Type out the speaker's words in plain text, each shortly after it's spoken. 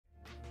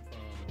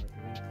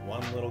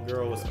one little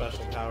girl with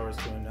special powers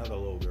to another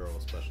little girl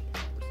with special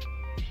powers.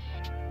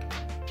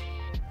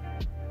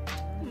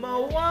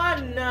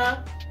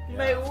 Moana,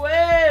 me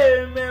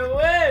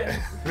way.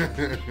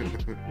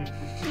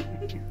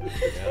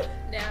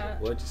 Now,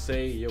 What'd you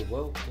say? You're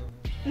welcome.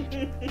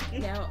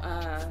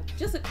 now,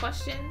 just a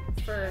question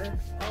for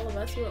all of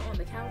us who are on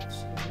the couch.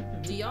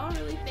 Do y'all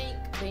really think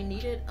they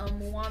needed a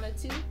Moana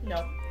 2?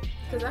 No.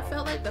 Because I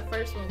felt like the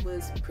first one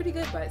was pretty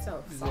good by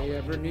itself. Did they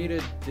ever need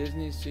a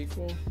Disney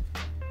sequel?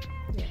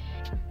 Yeah.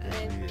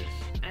 Disney is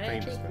I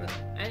didn't famous think for that.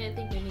 I didn't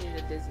think they needed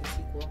a Disney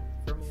sequel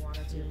for Moana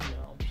 2. No.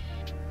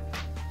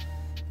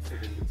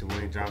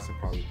 Dwayne Johnson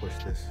probably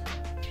pushed this.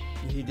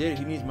 He did.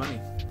 He needs money.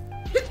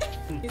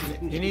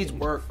 He needs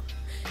work.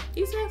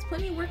 He still has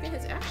plenty of work in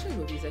his action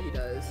movies that he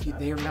does.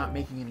 They are not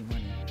making any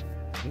money.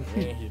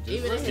 Man, he just,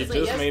 Even if he it's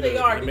just Yes, made they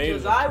it. are He made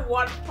because it. I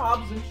watched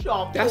Hobbs and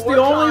Shaw. That's four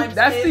the only. times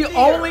That's in the theaters.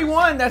 only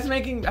one that's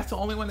making. That's the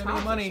only one that made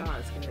Hobbs money. and Shaw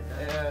is good,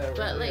 though. Yeah, it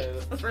But really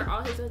like is. for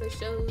all his other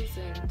shows,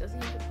 and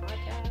doesn't he have a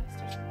podcast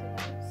or something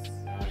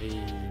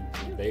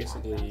else? He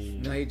basically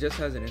No, he just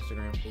has an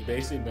Instagram. he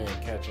basically been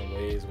catching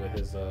waves with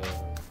his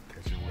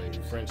Catching waves.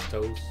 French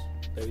toast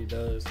that he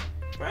does.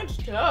 French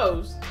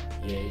toast.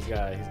 Yeah, he's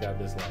got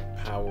this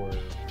like power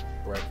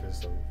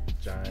breakfast of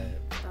giant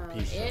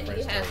pieces of And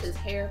French he has toast. his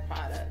hair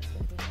products.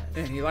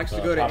 And he likes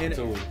to go to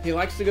Papatou. he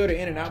likes to go to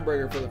In-N-Out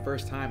Burger for the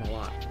first time a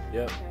lot.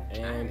 Yep,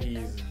 Okay. and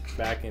he's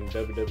back in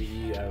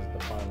WWE as the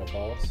final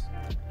boss.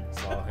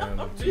 Saw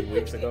him 2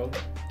 weeks ago.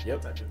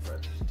 Yep.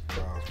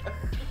 Wow.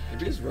 Did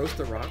we just roast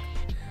The Rock?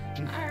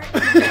 Alright.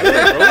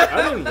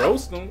 I didn't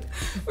roast him.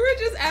 We were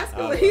just asking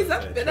Oh, what he's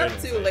that's been up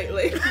to training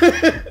lately.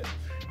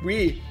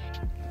 We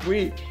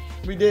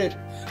did.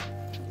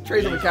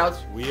 Trey's on the couch.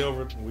 We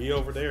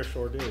over there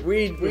sure did.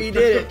 We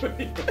did it.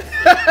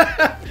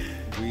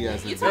 We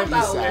as You a talking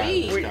about side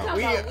we? of the You couch.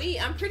 talking about we?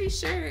 I'm pretty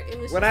sure it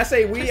was. When I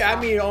say we, I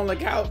mean on the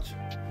couch.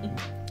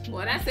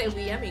 When I say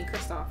we, I mean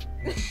Christoph.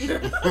 He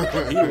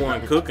the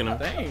one cooking them.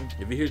 Dang.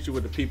 If he hits you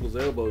with the people's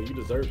elbow, you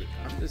deserve it.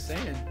 I'm just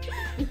saying.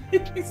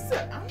 He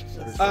said, I'm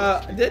just.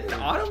 Didn't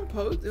Autumn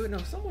post? No,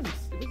 someone.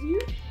 It was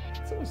you.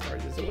 Someone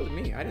started this. It wasn't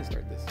me. I didn't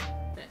start this.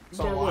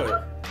 So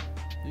what?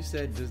 You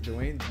said does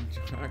Dwayne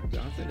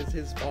Johnson is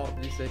his fault.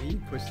 You said he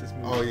pushed this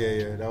movie. Oh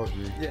yeah, that was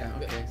me. Yeah.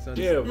 Okay. So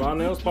Yeah,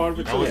 Vonell's part of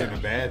it That too. wasn't a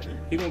bad thing.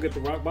 He gonna get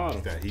the rock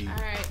bottom. That he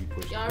Alright,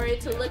 pushed. y'all ready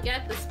to look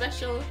at the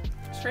special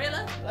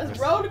trailer? Let's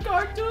roll the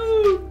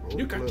cartoon.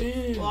 New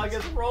cartoons. Well, I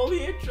guess roll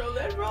the intro.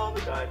 Let's roll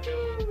the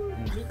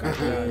cartoon. New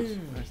cartoons.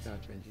 Nice start,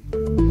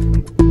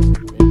 Benji.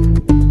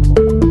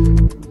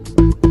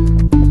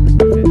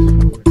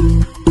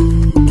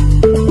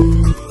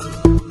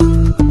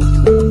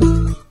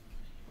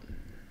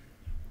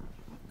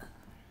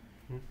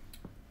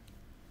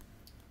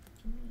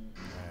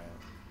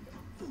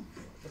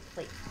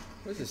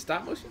 What is this,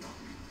 stop motion?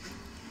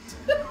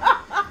 No,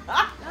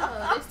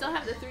 they still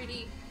have the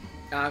 3D.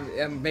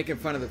 I'm making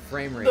fun of the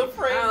frame rate. The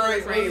frame Oh,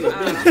 rate frame was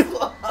rate.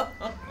 slow.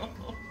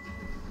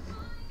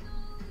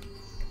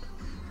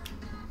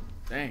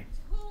 Dang.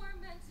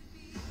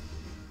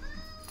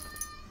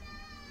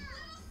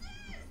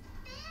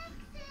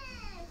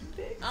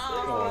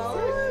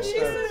 Oh,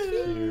 she's so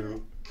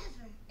cute.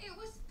 It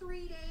was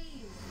 3 days.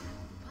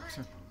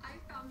 But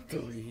I found this.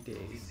 3 days.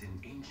 It's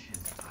an ancient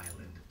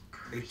island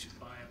created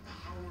by a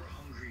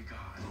power-hungry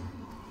god.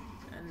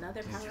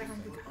 Another power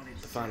hungry guy. On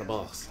its Find a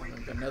boss.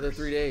 Another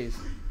 3 days.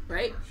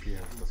 Right? She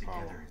has the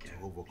power to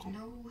I overcome.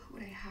 know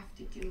what I have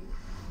to do.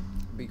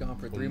 Be gone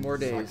for 3 more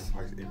days.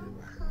 Sacrifice everybody.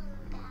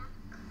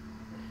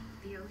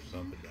 The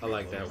ocean. I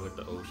like that with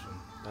the ocean.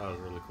 That was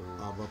really cool.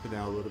 I'll bump it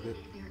down a little bit.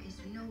 There is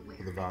nowhere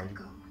For the I volume. can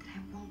go that I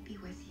won't be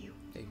with you.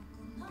 Hey,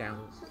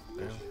 down.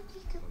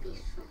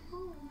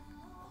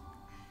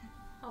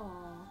 Aw.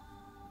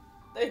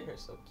 They are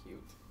so cute.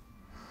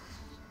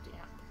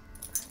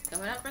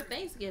 Coming up for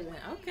Thanksgiving.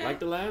 Okay. Like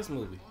the last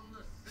movie.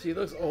 She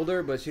looks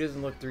older, but she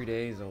doesn't look 3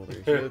 days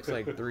older. She looks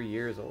like 3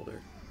 years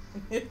older.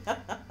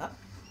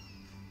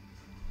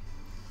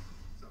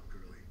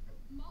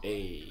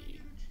 Hey,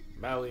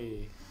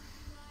 Maui.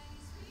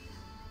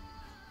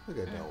 Look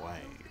at that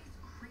Wayne.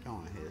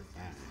 Going ahead,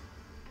 man.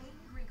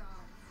 Angry gods.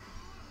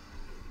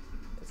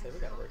 They say we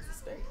gotta work the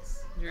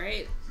stakes.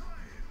 Right?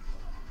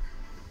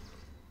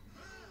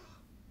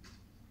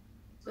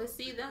 But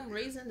see, them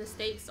raising the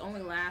stakes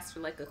only lasts for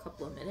like a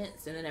couple of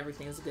minutes, and then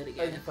everything's good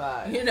again.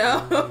 Goodbye. You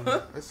know?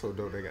 That's so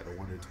dope. They got the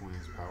Wonder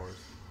Twins powers.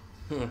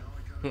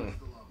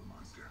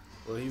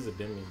 Well, he's a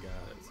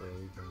demigod, so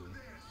he can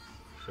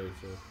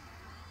shapeshift.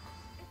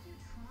 If you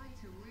try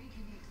to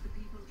reconnect the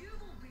people, you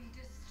will be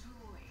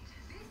destroyed.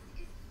 This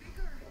is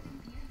bigger than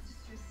the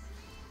ancestors.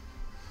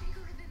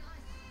 Bigger than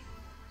us.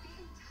 The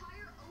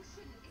entire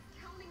ocean is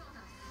counting on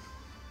us.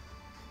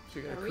 She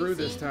got a Are we crew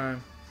this seeing- time.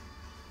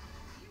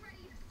 Be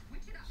ready to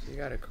switch it up. She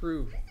got a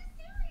crew.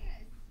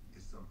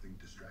 This is serious. Is something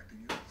distracting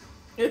you?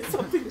 It's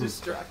something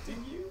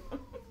distracting you.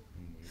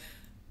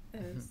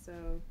 And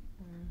so,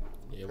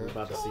 Yeah, we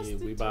about to see.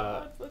 Toasted We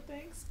about. for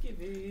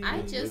Thanksgiving. I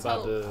We just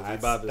about hope. to. We I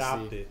about to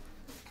stopped see. it.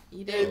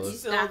 You did. You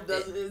still stopped it.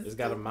 doesn't. It's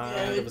got a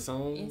mind of its You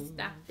own.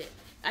 stopped it.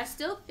 I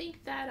still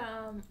think that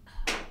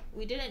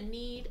we didn't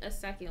need a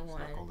second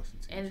one, not gonna listen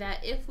to and you.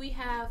 that if we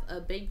have a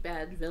big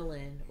bad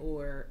villain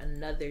or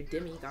another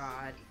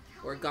demigod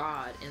or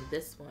god in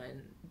this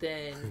one,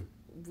 then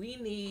we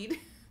need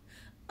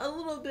a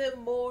little bit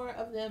more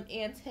of them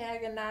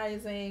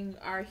antagonizing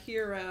our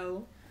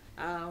hero,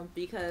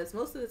 because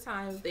most of the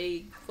time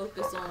they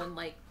focus on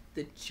like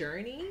the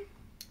journey,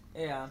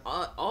 Yeah.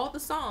 all the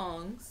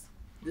songs,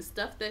 the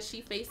stuff that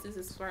she faces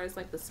as far as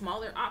like the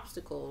smaller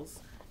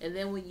obstacles, and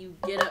then when you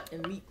get up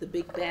and meet the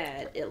big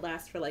bad, it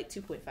lasts for like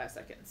 2.5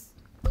 seconds,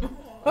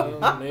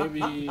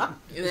 Maybe. and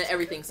then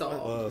everything's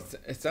solved. Well,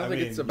 It sounds I like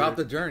mean, it's about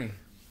you're- the journey.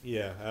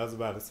 Yeah, I was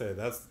about to say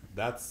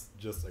that's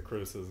just a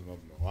criticism of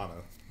Moana,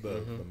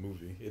 the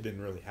movie. It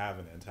didn't really have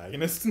an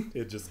antagonist.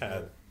 It just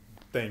had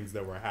things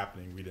that were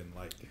happening we didn't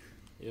like.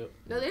 Yep.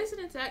 No, there's an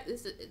attack. They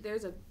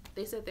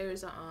said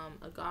there's a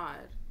god.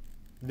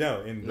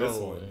 No, in this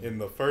No, one, in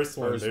the first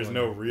one, there's one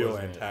no real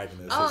wasn't.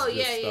 antagonist. Oh It's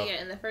just yeah.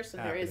 stuff In the first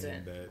one there happening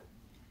isn't. that,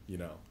 you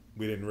know,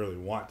 we didn't really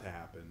want to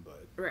happen,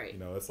 but Right. you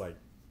know, it's like,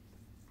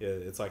 yeah,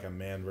 it's like a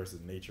man versus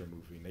nature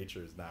movie.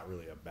 Nature is not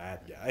really a bad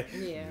guy.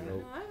 Yeah.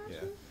 Nope. No, I got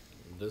Yeah. you.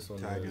 This one.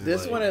 Tiger. is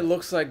This like- one, it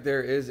looks like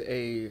there is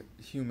a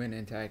human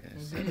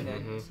antagonist.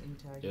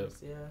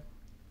 Antagonist, yeah.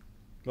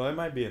 Well, it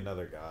might be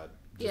another god.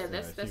 just Yeah, in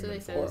that's a what they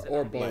human said. Or- It's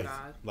or gonna be a both.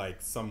 god.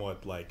 like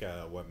somewhat like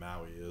what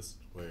Maui is,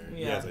 where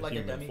he Yeah, has a like a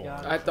human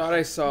demigod. form. I thought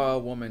I saw a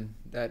woman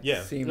that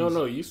Yeah. seems.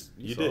 No, you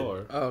You saw did.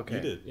 her. Oh, okay.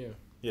 You did. Yeah.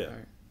 Yeah.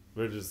 Alright.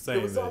 We're just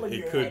saying was all that in it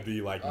your could head.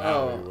 be like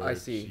Oh, Maui. Where I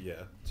see.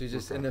 Yeah. She's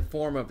just in the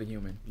form of a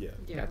human. Yeah.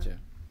 Yeah. Gotcha.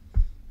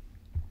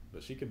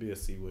 But she could be a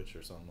sea witch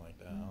or something like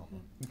that. I don't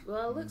know.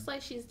 Well, it looks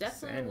like she's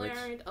definitely Sandwich.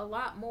 learned a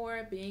lot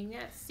more being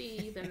at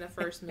sea than the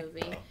first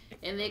movie, Oh.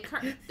 and they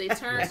turn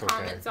That's okay.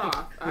 comments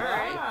off. All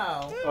right.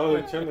 Wow. Oh,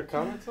 they turned the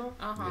comments off?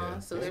 Uh-huh. Yeah,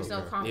 So that's there's no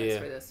okay. comments Yeah.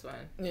 for this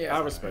one. Yeah.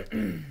 I respect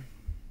it.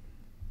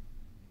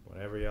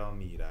 Whenever y'all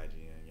need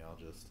IGN, y'all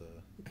just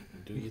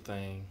Do your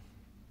thing.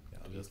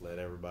 y'all just let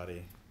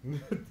everybody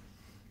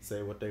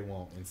say what they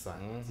want in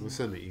silence. We'll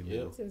send an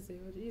email.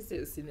 You said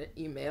it's in the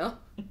email.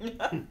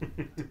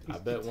 I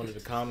bet one of the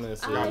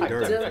comments I Y'all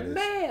dirty for this.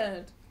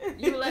 demand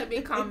you let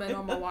me comment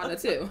on Moana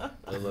too.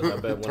 Look, I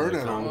bet one Turn of the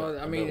that on. comments. Well,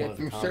 I mean, bet one of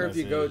the I'm sure if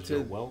you go comments is, to-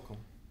 "You're welcome."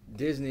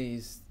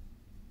 Disney's,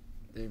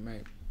 they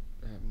might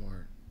have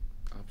more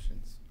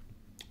options.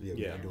 Yeah,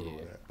 Yeah. we're doing all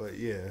Yeah. that. But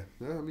yeah,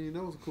 I mean,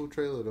 that was a cool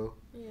trailer though.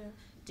 Yeah.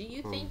 Do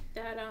you think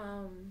that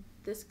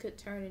this could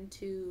turn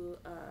into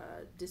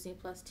a Disney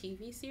Plus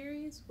TV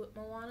series with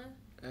Moana?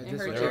 And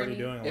Just her like- They're already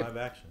journey. doing If- live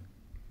action.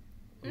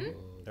 They're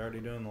already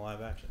doing the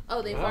live action.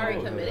 Oh, they've Oh, already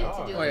they committed to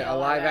are. doing Wait, a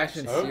live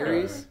action Okay.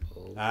 series?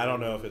 I don't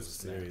know if it's a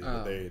series,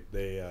 Oh. but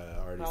they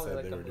already Probably said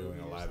like they a were doing movie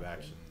a or live something.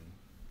 action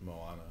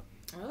Moana.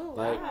 Oh,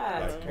 Like- wow.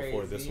 That's Like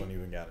before this crazy. one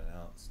even got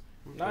announced.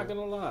 Not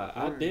gonna lie,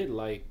 I Alright. did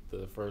like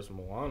the first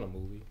Moana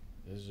movie.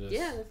 It's just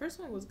Yeah, the first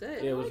one was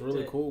good. yeah, it was liked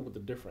really it. cool with the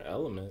different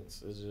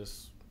elements. It's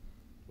just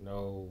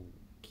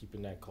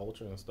keeping that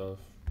culture and stuff.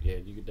 Yeah,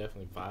 you could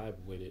definitely vibe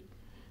with it.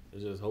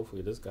 It's just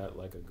hopefully this got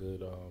like a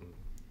good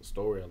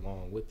story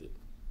along with it.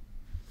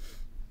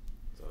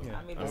 So, Yeah.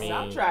 I mean, the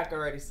soundtrack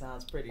already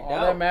sounds pretty dope. All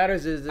that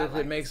matters is I if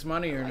like it makes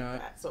money I or like not.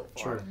 that so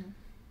far. True.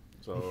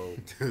 So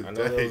I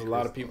know there was a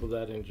lot of people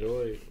that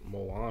enjoyed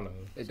Moana.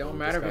 It so don't we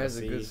matter if just it has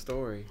a gotta good see-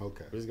 story.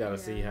 Okay. We just gotta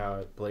see Yeah. how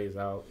it plays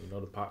out. You know,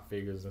 the pop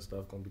figures and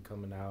stuff gonna be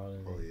coming out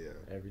and Oh yeah.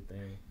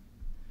 everything.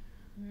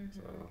 Mhm.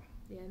 So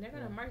Yeah, and they're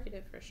gonna market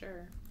it for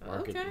sure.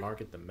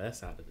 market the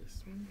mess out of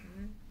this.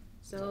 Mm-hmm.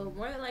 So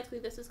more than likely,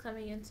 this is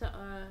coming into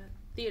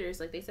theaters,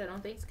 like they said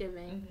on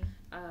Thanksgiving.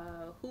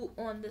 Who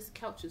on this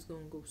couch is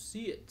gonna go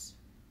see it?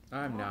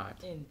 I'm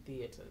not. in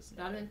theaters.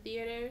 Not in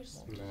theaters.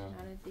 No.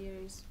 Not in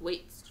theaters.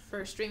 Wait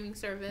for a streaming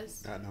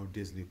service. Not no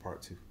Disney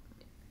Part 2.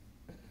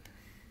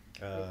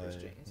 for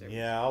streaming service.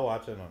 Yeah, I'll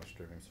watch it on a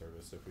streaming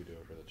service if we do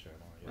it for the channel.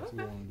 Yes.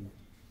 Okay.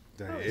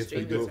 Dang, Oh, if we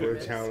streaming do it for a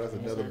service. channel, that's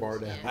another bar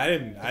down. Yeah.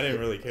 I didn't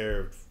really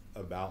care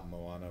about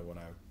Moana when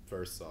I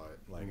first saw it.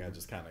 Like I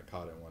just kind of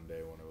caught it one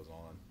day when it was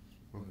on.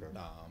 Okay.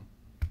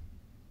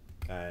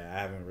 I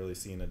haven't really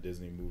seen a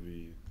Disney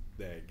movie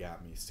that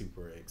got me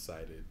super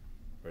excited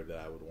or that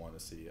I would want to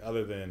see,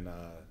 other than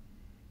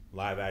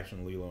live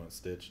action Lilo and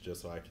Stitch,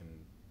 just so I can.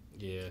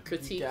 Yeah.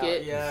 Critique Yeah,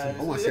 it. yeah.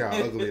 I want to see how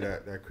ugly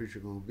that creature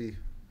gonna be.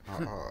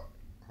 How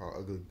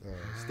ugly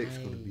Stick's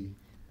gonna be.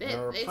 They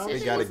They said gotta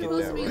it was get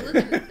supposed that to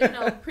be right.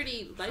 looking,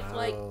 pretty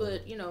lifelike, Oh.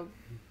 but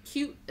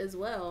cute as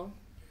well.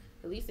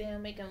 At least they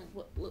don't make him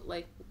look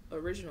like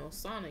original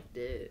Sonic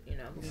did,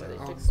 before they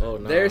Yeah. fixed him. Oh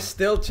no. There's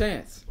still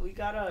chance. We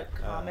got a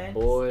comment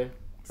boy.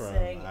 From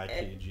saying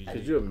IKG.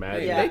 Could you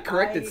imagine? Yeah, They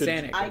corrected I-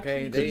 Sonic, I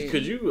okay? keep- They,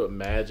 Could you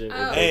imagine?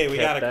 Oh. If Hey, they we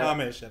got kept a that?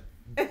 comment. Shep.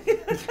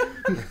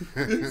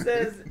 He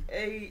says,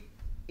 "Hey,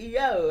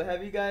 yo,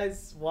 have you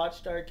guys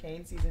watched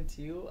Arcane season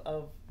 2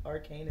 of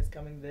Arcane is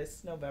coming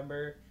this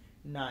November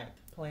 9th.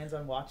 Plans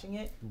on watching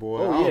it? Boy,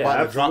 Oh, I was yeah,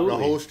 about to drop the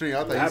absolutely. whole string. I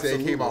thought you said it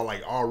Absolutely. came out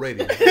like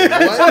already.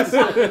 What?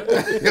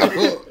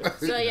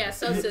 So yeah,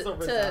 so It's a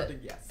resounding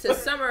yes. to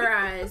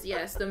summarize,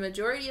 yes, the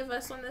majority of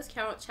us on this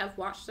couch have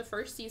watched the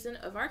first season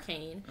of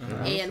Arcane,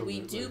 and we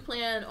do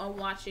plan on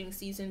watching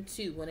season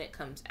 2 when it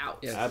comes out.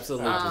 Yes.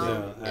 Absolutely.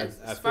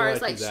 As far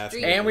as like he's asking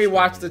streaming, And we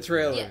watched the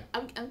trailer. yeah,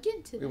 I'm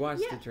getting to We that.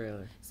 watched yeah. the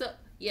trailer. So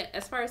yeah,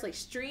 as far as like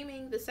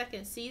streaming the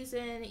second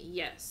season,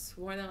 yes,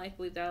 more than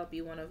likely that'll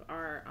be one of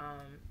our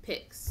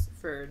picks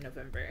for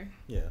November.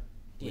 Yeah.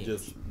 We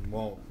just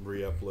won't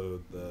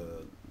re-upload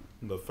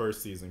the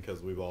first season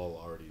because we've all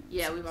already.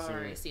 Yeah, we've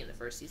already seen the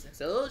first season,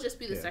 so it'll just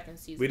be the second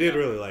season. We did that-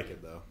 really like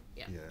it though.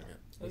 Yeah. Yeah.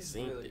 We It's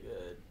seen really it.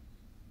 good.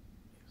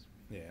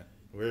 Yeah,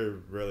 we're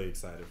really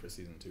excited for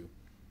season 2.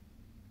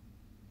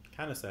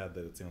 Kind of sad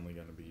that it's only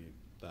going to be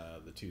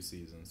the 2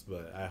 seasons,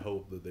 but I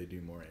hope that they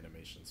do more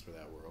animations for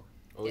that world.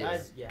 Oh Yeah.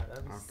 yeah. Yeah, that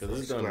I'm was. Because it's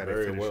just done glad they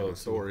very finished well, the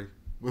story.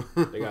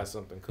 They got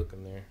something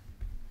cooking there.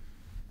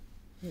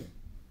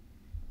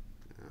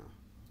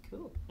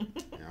 Cool.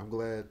 Yeah, I'm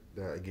glad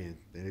that again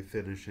they're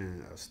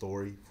finishing a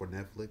story for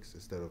Netflix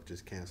instead of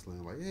just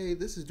canceling. Like, hey,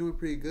 this is doing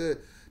pretty good.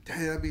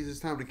 Dang, that means it's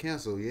time to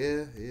cancel.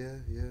 Yeah,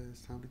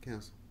 it's time to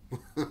cancel.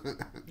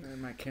 I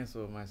might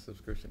cancel my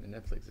subscription to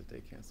Netflix if they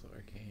cancel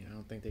Arcane. I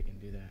don't think they can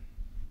do that.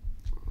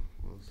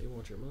 Well, They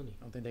want your money.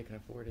 I don't think they can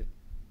afford it.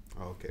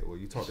 okay, well,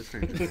 you talk to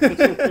Stranger Things.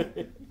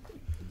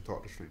 You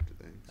talk to Stranger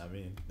Things. I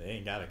mean, they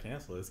ain't got to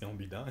cancel it. It's going to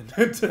be done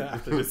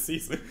after this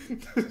season.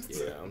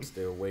 Yeah, I'm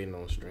still waiting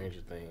on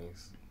Stranger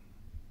Things.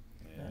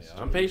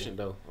 Yeah, I'm patient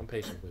though. I'm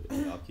patient with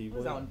it. I'll keep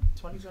Was that waiting. on The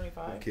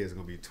 2025? kids are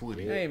gonna be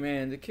 20. Hey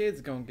man, the kids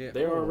gonna get.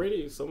 They're old.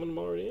 already, some of them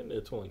already in their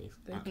 20s.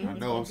 They I kids know.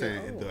 gonna I'm saying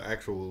get in old. the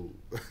actual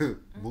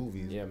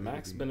movies. Yeah,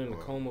 Max been in a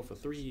coma for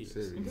 3 years.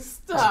 Series.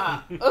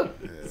 Stop. Yeah.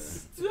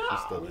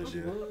 Stop. Still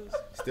legit.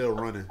 Still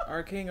running.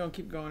 Arcane gonna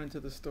keep going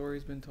until the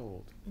story's been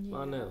told.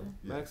 I know.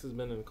 Yeah. Max has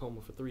been in a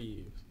coma for 3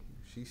 years.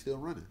 She's still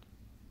running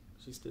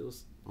She's still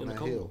on in a that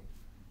coma, hill.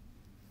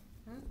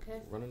 Okay.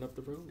 running up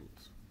the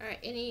roads. All right.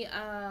 Any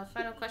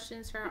final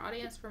questions for our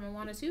audience for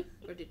Moana 2,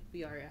 or did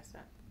we already ask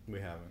that? We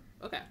haven't.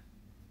 Okay.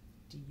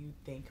 Do you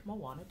think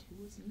Moana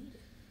 2 is needed?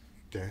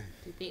 Dang.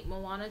 Do you think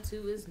Moana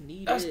 2 is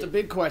needed? That's the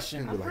big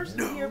question. I'm Like,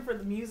 personally here for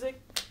the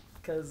music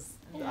because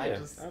I Yeah,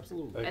 just.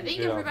 absolutely. I think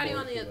get on everybody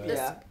board on for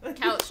that. this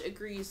couch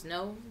agrees.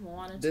 No,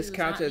 Moana 2 This is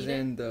couch not is needed.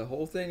 in the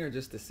whole thing or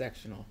just the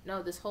sectional?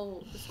 No, this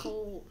whole,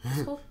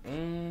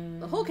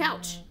 the whole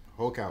couch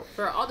Hulk out.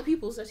 for all the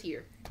peoples that's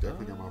here.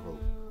 Definitely got my vote.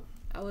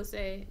 I would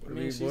say I What are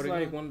mean, we she's voting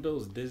like on? one of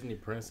those Disney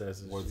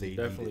princesses. Was She they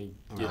definitely needed?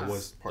 I mean, gets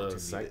was part two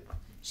sec- needed?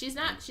 she's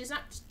not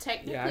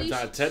technically. Yeah,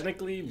 Not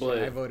technically, I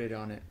but voted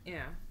on it.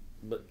 Yeah,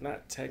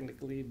 not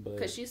technically, but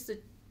because she's the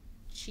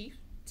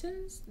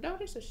chieftain's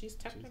daughter, so she's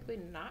technically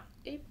not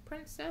a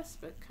princess,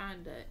 but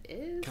kinda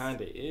is.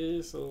 kind of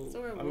is. So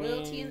So we're I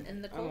royalty mean,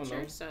 in the I don't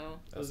culture, know. so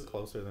That's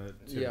closer to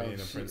Yeah, being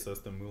a she- princess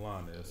than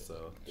Mulan is,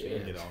 so she Yeah.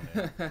 can get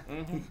on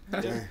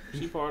there. Yeah,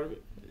 she part of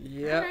it.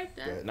 Yeah. alright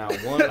then. Now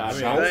one, I I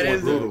mean, don't That want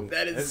is brutal.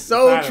 that is It's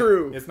so not a-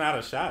 true. It's not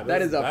a shot.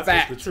 That is a That's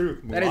fact. just the truth.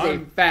 That is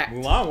a fact.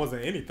 Mulan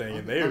wasn't anything,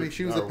 and they I mean,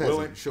 she was a are peasant,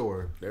 willing.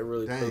 sure. They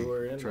really Dang, threw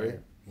her in Trey.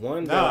 there.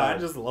 One No, that I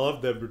just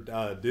love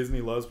that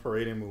Disney loves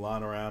parading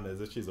Mulan around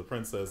as if she's a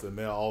princess, and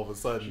then all of a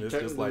sudden She it's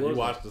just technically like you wasn't.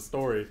 watch the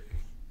story.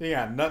 It ain't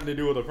got nothing to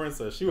do with a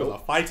princess. She was a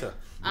fighter.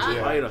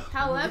 Fighter.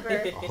 However,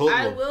 hoodlum.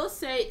 I will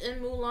say in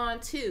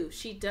Mulan 2,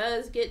 she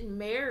does get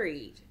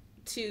married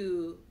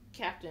to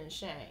Captain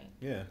Shang,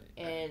 Yeah.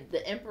 and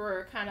the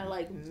Emperor kind of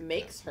like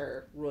makes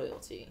her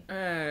royalty.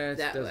 That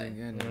That doesn't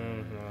way. get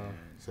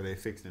So they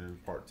fixed it in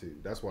part 2.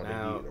 That's why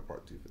Now- they needed a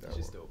part 2 for that She's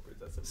one. still a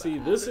princess. of See,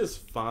 Bad. this is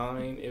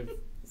fine if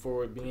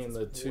for it being the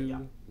Princess two.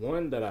 Warrior.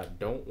 One that I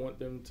don't want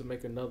them to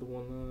make another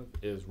one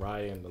of is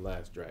Raya and the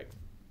Last Dragon.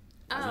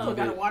 I Oh,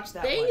 gotta watch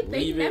that they one.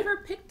 Leave it.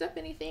 never picked up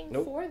anything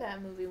Nope. for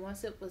that movie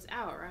once it was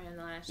out, right? In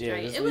the last Yeah,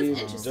 Dragon. just It was leave,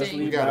 interesting. just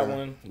leave We that gotta-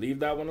 one. Leave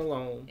that one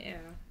alone. Yeah.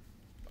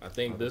 I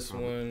think this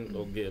one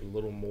will get a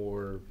little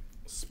more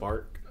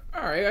spark.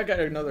 All right, I got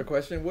another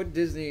question. What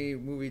Disney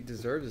movie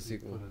deserves a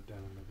sequel?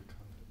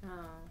 Oh,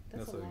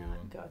 that's, That's a a lot. good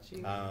one. Got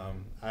you.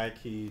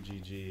 Ike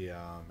GG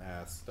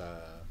asked,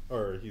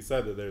 or he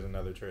said that there's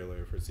another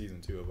trailer for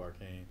season 2 of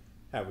Arcane.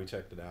 Have we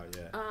checked it out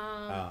yet?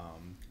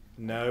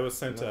 No, it was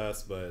sent to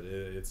us, but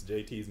it's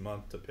JT's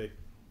month to pick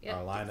Yep.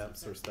 our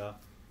lineups for stuff,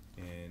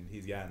 and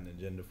he's got an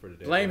agenda for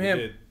today. Blame But we him.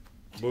 did-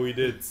 But we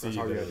did see That's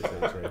all you the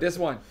gotta say, Trey. This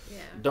one. Yeah.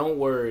 Don't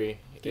worry,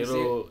 you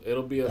see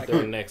it'll be up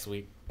there next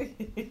week. I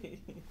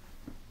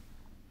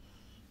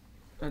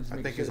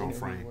think it's on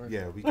frame.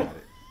 Yeah, we got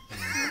it.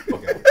 We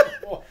got it.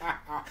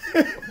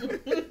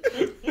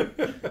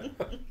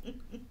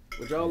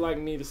 Would y'all like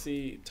me to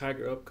see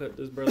Tiger upcut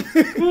this brother?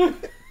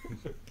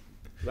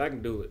 I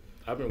can do it.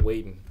 I've been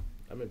waiting.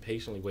 I've been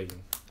patiently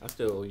waiting. I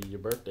still owe you your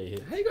birthday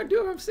hit. How you gonna do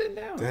it if I'm sitting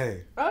down?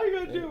 Dang. How you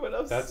gonna do it?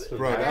 I'm That's sick.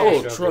 Bro,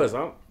 Oh, trust.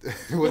 I'm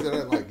Was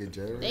that like in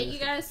January? Thank you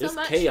guys so It's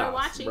much chaos, for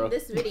watching bro.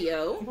 this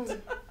video.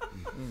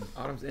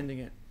 Autumn's ending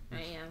it. I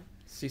am.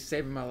 She's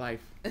saving my life.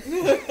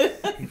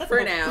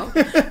 For now.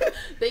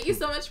 Thank you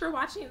so much for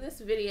watching this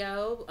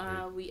video.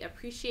 We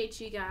appreciate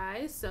you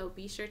guys. So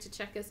be sure to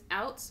check us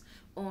out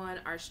on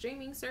our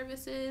streaming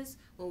services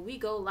when we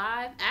go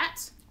live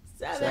at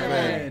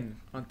 7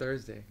 on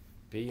Thursday.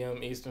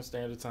 PM Eastern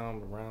Standard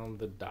Time around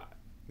the dot.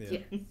 Yeah.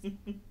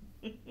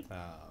 Yes.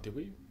 Did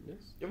we miss?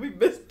 Yeah, we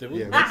missed. Did we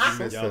Yeah, miss?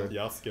 we missed her.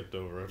 Y'all skipped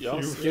over a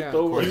Y'all few. skipped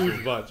over.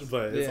 Huge bunch,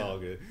 but it's Yeah. all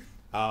good.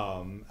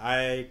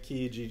 I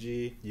key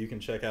GG. You can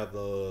check out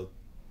the.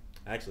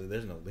 Actually,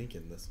 there's no link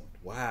in this one.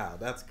 Wow,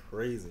 that's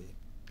crazy.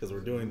 Because we're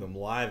doing them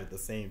live at the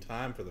same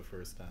time for the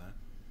first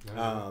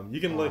time. You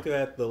can look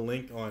at the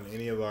link on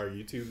any of our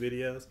YouTube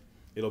videos.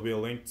 It'll be a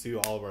link to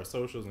all of our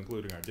socials,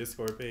 including our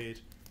Discord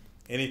page.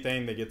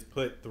 Anything that gets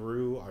put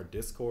through our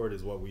Discord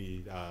is what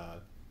we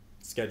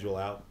schedule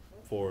out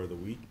for the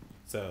week.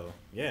 So,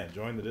 yeah,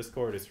 join the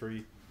Discord. It's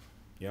free.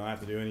 You don't have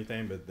to do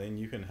anything, but then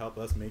you can help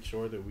us make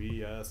sure that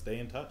we stay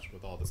in touch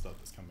with all the stuff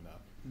that's coming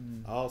up.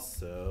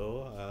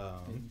 Also,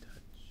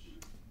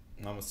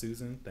 Mama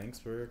Susan, thanks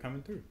for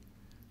coming through.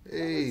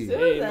 Hey,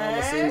 Hey,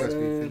 Mama Susan. must be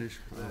Susan. finished.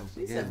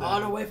 She said gambling.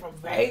 all the way from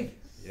Vegas.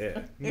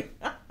 Yeah. Must be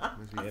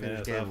And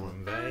finished that's all gambling.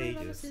 from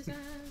Vegas.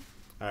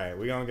 All right,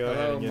 we're going to go Hello,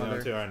 ahead and get mother.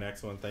 on to our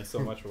next one. Thanks so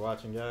much for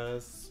watching,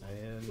 guys.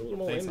 And Little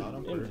more thanks, energy,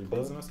 Autumn, for energy,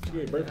 closing bro. us.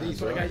 Great birthday, Thanks,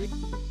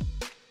 bro. bro.